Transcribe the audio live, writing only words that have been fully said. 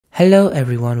Hello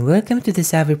everyone, welcome to the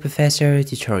Savvy Professor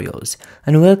tutorials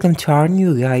and welcome to our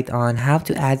new guide on how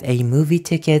to add a movie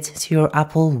ticket to your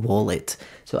Apple Wallet.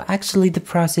 So actually the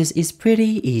process is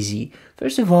pretty easy.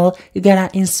 First of all, you gotta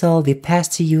install the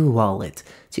Pass2You wallet.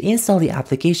 To install the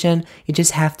application, you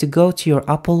just have to go to your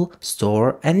Apple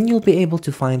store and you'll be able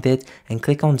to find it and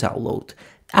click on download.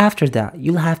 After that,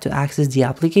 you'll have to access the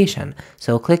application.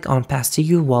 So click on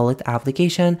Pass2You wallet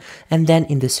application and then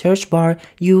in the search bar,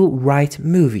 you write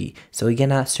movie. So you're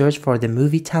gonna search for the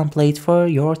movie template for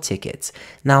your tickets.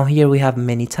 Now here we have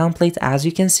many templates as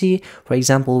you can see. For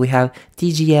example, we have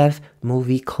TGF,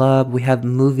 movie club, we have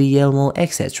movie Elmo,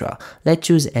 etc. Let's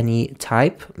choose any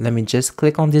type. Let me just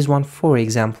click on this one for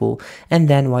example, and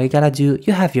then what you gotta do,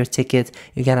 you have your ticket,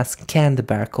 you're gonna scan the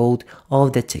barcode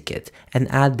of the ticket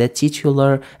and add the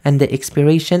titular and the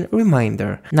expiration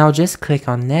reminder. Now just click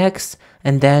on next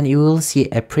and then you will see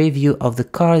a preview of the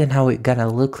card and how it's gonna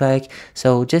look like.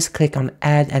 So just click on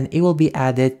add and it will be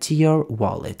added to your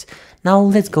wallet. Now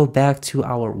let's go back to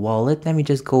our wallet. Let me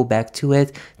just go back to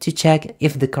it to check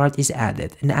if the card is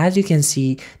added. And as you can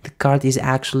see, the card is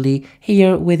actually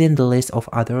here within the list of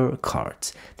other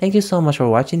cards. Thank you so much for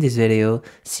watching this video.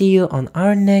 See you on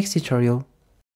our next tutorial.